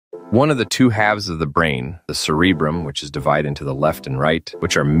One of the two halves of the brain, the cerebrum, which is divided into the left and right,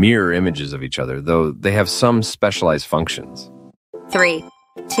 which are mirror images of each other, though they have some specialized functions. 3,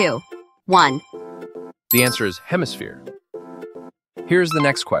 2, 1. The answer is hemisphere. Here's the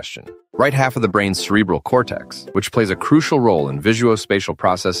next question. Right half of the brain's cerebral cortex, which plays a crucial role in visuospatial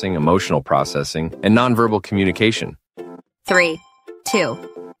processing, emotional processing, and nonverbal communication. 3,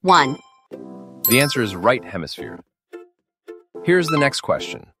 2, 1. The answer is right hemisphere. Here's the next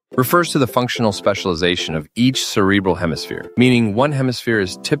question. Refers to the functional specialization of each cerebral hemisphere, meaning one hemisphere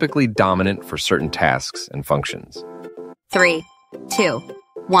is typically dominant for certain tasks and functions. 3, 2,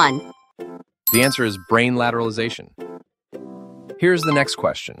 1. The answer is brain lateralization. Here's the next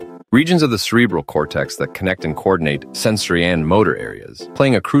question. Regions of the cerebral cortex that connect and coordinate sensory and motor areas,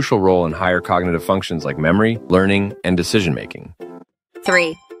 playing a crucial role in higher cognitive functions like memory, learning, and decision-making.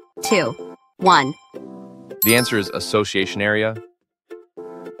 3, 2, 1. The answer is association area.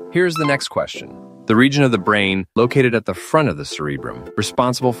 Here's the next question. The region of the brain located at the front of the cerebrum,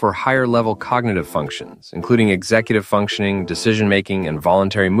 responsible for higher-level cognitive functions, including executive functioning, decision-making, and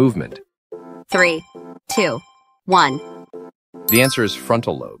voluntary movement. 3, 2, 1. The answer is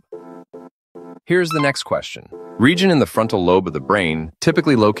frontal lobe. Here's the next question. Region in the frontal lobe of the brain,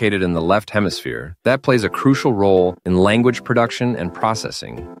 typically located in the left hemisphere, that plays a crucial role in language production and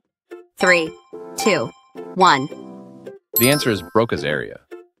processing. 3, 2, 1. The answer is Broca's area.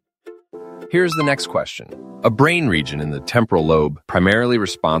 Here's the next question. A brain region in the temporal lobe, primarily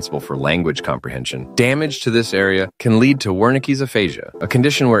responsible for language comprehension, damage to this area can lead to Wernicke's aphasia, a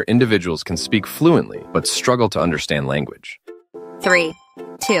condition where individuals can speak fluently but struggle to understand language. 3,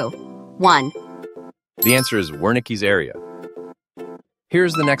 2, 1. The answer is Wernicke's area.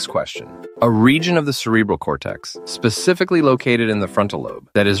 Here's the next question. A region of the cerebral cortex, specifically located in the frontal lobe,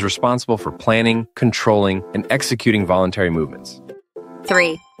 that is responsible for planning, controlling, and executing voluntary movements.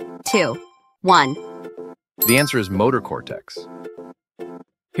 3, 2, 1. The answer is motor cortex.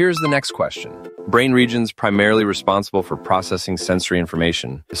 Here's the next question. Brain regions primarily responsible for processing sensory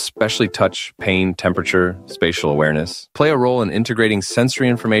information, especially touch, pain, temperature, spatial awareness, play a role in integrating sensory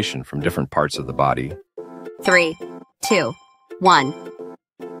information from different parts of the body. 3, 2, 1.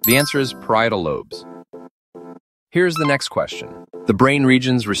 The answer is parietal lobes. Here's the next question. The brain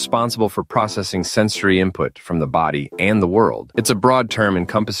regions responsible for processing sensory input from the body and the world. It's a broad term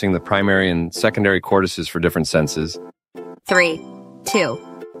encompassing the primary and secondary cortices for different senses. 3, 2,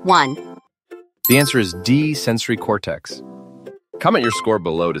 1. The answer is D, sensory cortex. Comment your score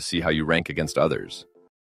below to see how you rank against others.